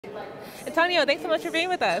Antonio, thanks so much for being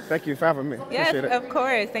with us. Thank you for having me. Yes, Appreciate it. of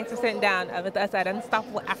course. Thanks for sitting down with us at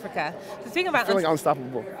Unstoppable Africa. So speaking about Feeling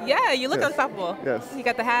unstoppable. yeah, you look Yes. unstoppable. Yes. You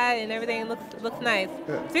got the hat and everything looks nice.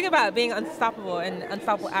 Yeah. Speaking about being unstoppable and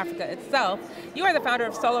Unstoppable Africa itself, you are the founder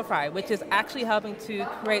of SolarFry, which is actually helping to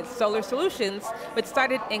create solar solutions, which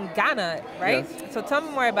started in Ghana, right? Yes. So tell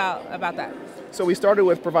me more about that. So we started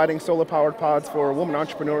with providing solar-powered pods for women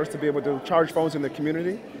entrepreneurs to be able to charge phones in the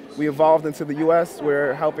community. We evolved into the US,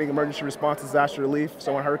 we're helping emergency response, disaster relief,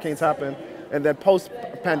 so when hurricanes happen, and then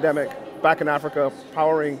post-pandemic, back in Africa,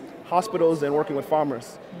 powering hospitals and working with farmers.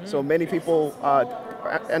 Mm-hmm. So many people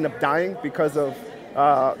end up dying because of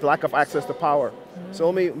the lack of access to power. Mm-hmm. So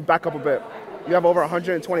let me back up a bit. You have over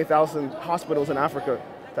 120,000 hospitals in Africa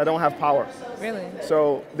that don't have power. Really?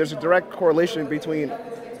 So there's a direct correlation between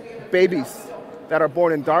babies that are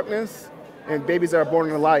born in darkness and babies that are born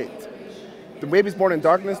in the light. The babies born in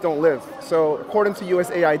darkness don't live. So according to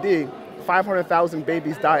USAID, 500,000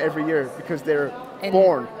 babies die every year because they're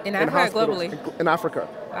born in Africa, hospitals. Globally? In Africa.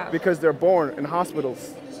 Wow. Because they're born in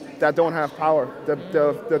hospitals that don't have power.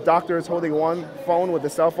 The doctor is holding one phone with the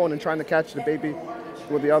cell phone and trying to catch the baby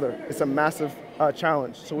with the other. It's a massive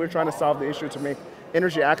challenge. So we're trying to solve the issue to make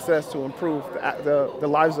energy access to improve the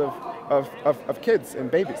lives of kids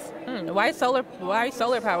and babies. Why solar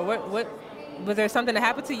power? What was there something that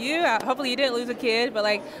happened to you? Hopefully you didn't lose a kid, but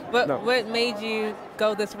like, what made you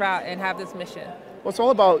go this route and have this mission? Well, it's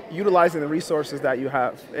all about utilizing the resources that you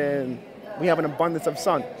have, and we have an abundance of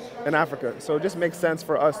sun in Africa, so it just makes sense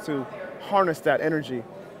for us to harness that energy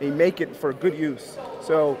and make it for good use.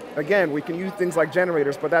 So again, we can use things like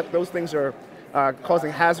generators, but those things are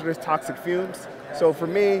causing hazardous toxic fumes. So for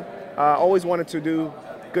me, I always wanted to do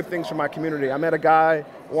good things for my community. I met a guy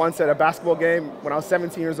once at a basketball game when I was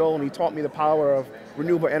 17 years old, and he taught me the power of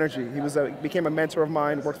renewable energy. He became a mentor of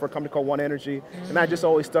mine, worked for a company called One Energy, and that just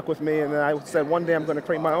always stuck with me. And then I said, one day I'm going to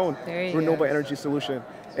create my own renewable energy solution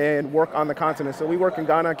and work on the continent. So we work in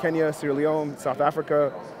Ghana, Kenya, Sierra Leone, South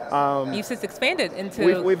Africa. You've since expanded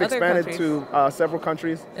into we've other expanded countries. to several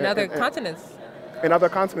countries. And other continents. And other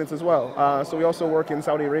continents as well. So we also work in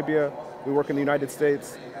Saudi Arabia, we work in the United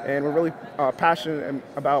States, and we're really passionate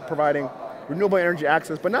about providing renewable energy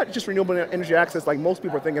access, but not just renewable energy access like most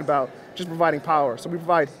people are thinking about, just providing power. So we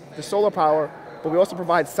provide the solar power, but we also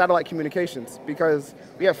provide satellite communications because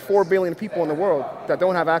we have 4 billion people in the world that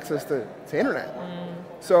don't have access to internet.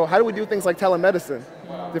 So how do we do things like telemedicine?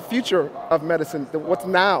 The future of medicine, what's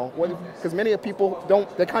now? Because many people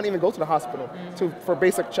they can't even go to the hospital for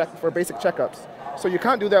basic checkups. So you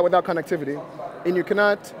can't do that without connectivity, and you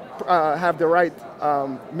cannot have the right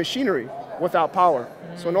machinery without power.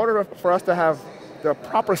 So in order for us to have the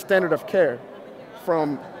proper standard of care,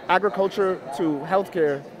 from agriculture to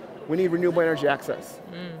healthcare, we need renewable energy access.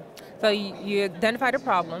 So you identified a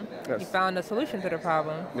problem, Yes. You found a solution to the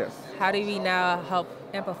problem. Yes. How do we now help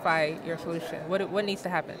amplify your solution? What needs to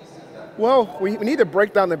happen? Well, we need to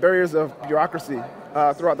break down the barriers of bureaucracy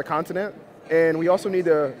throughout the continent, and we also need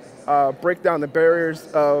to break down the barriers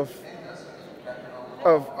of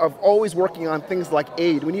always working on things like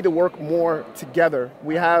aid. We need to work more together.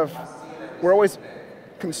 We're always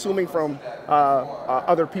consuming from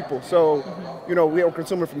other people. So, we are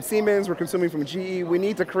consuming from Siemens, we're consuming from GE. We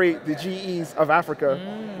need to create the GEs of Africa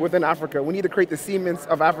within Africa. We need to create the Siemens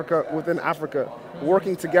of Africa within Africa.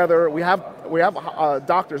 Working together, we have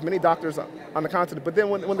doctors, many doctors on the continent, but then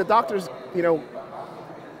when the doctors,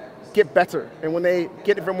 get better, and when they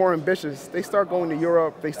get even more ambitious, they start going to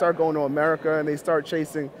Europe, they start going to America, and they start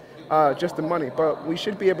chasing just the money. But we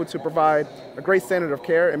should be able to provide a great standard of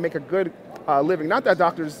care and make a good living. Not that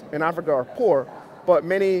doctors in Africa are poor, but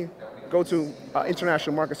many go to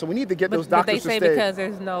international markets. So we need to get those doctors to stay. But they say because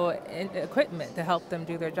there's no equipment to help them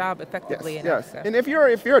do their job effectively in Africa. And if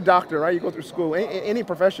you're a doctor, right, you go through school, any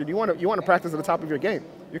profession, you want to practice at the top of your game.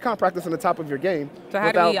 You can't practice on the top of your game. So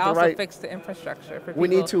how do we also fix the infrastructure for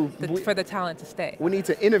people, for the talent to stay? We need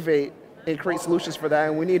to innovate and create solutions for that,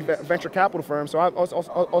 and we need venture capital firms. So I'm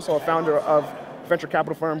also a founder of a venture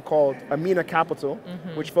capital firm called Amina Capital,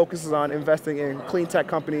 which focuses on investing in clean tech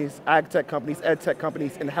companies, ag tech companies, ed tech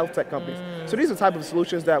companies, and health tech companies. So these are the type of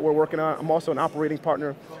solutions that we're working on. I'm also an operating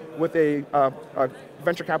partner with a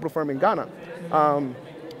venture capital firm in Ghana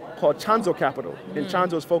called Chanzo Capital, and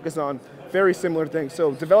Chanzo is focused on very similar things.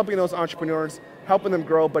 So developing those entrepreneurs, helping them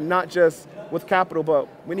grow, but not just with capital, but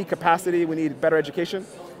we need capacity, we need better education,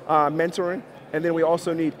 mentoring, and then we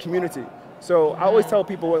also need community. So I always tell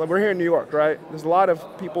people, we're here in New York, right? There's a lot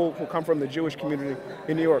of people who come from the Jewish community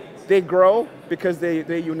in New York. They grow because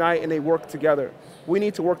they unite and they work together. We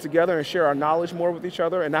need to work together and share our knowledge more with each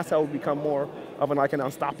other, and that's how we become more of an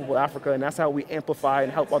unstoppable Africa, and that's how we amplify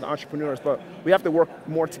and help other entrepreneurs. But we have to work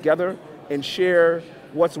more together and share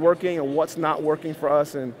what's working and what's not working for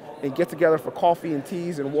us, and get together for coffee and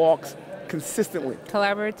teas and walks consistently.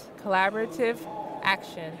 Collaborative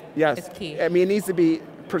action is key. I mean, it needs to be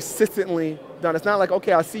persistently done. It's not like,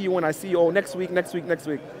 okay, I'll see you when I see you, oh, next week.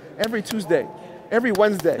 Every Tuesday, every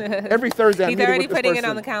Wednesday, every Thursday, He's already putting it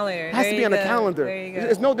on the calendar. It has to be on the calendar. There you go.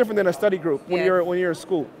 It's no different than a study group when you're in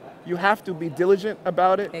school. You have to be diligent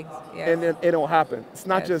about it, and then it'll happen. It's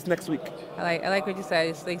not just next week. I like what you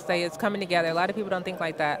said. They say it's coming together. A lot of people don't think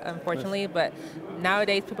like that, unfortunately, but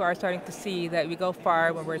nowadays people are starting to see that we go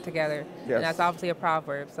far when we're together, and that's obviously a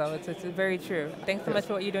proverb, so it's very true. Thanks so much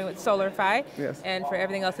for what you're doing with SolarFi, and for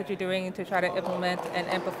everything else that you're doing to try to implement and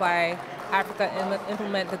amplify Africa and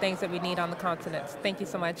implement the things that we need on the continent. Thank you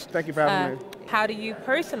so much. Thank you for having me. How do you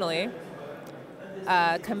personally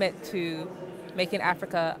commit to making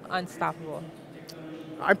Africa unstoppable?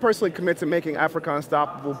 I personally commit to making Africa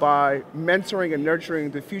unstoppable by mentoring and nurturing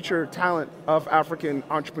the future talent of African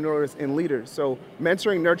entrepreneurs and leaders. So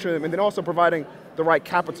mentoring, nurturing them, and then also providing the right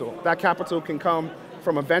capital. That capital can come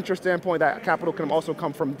from a venture standpoint, that capital can also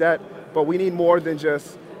come from debt, but we need more than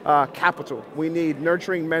just capital. We need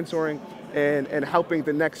nurturing, mentoring, and helping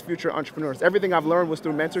the next future entrepreneurs. Everything I've learned was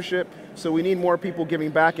through mentorship, so we need more people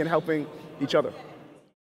giving back and helping each other.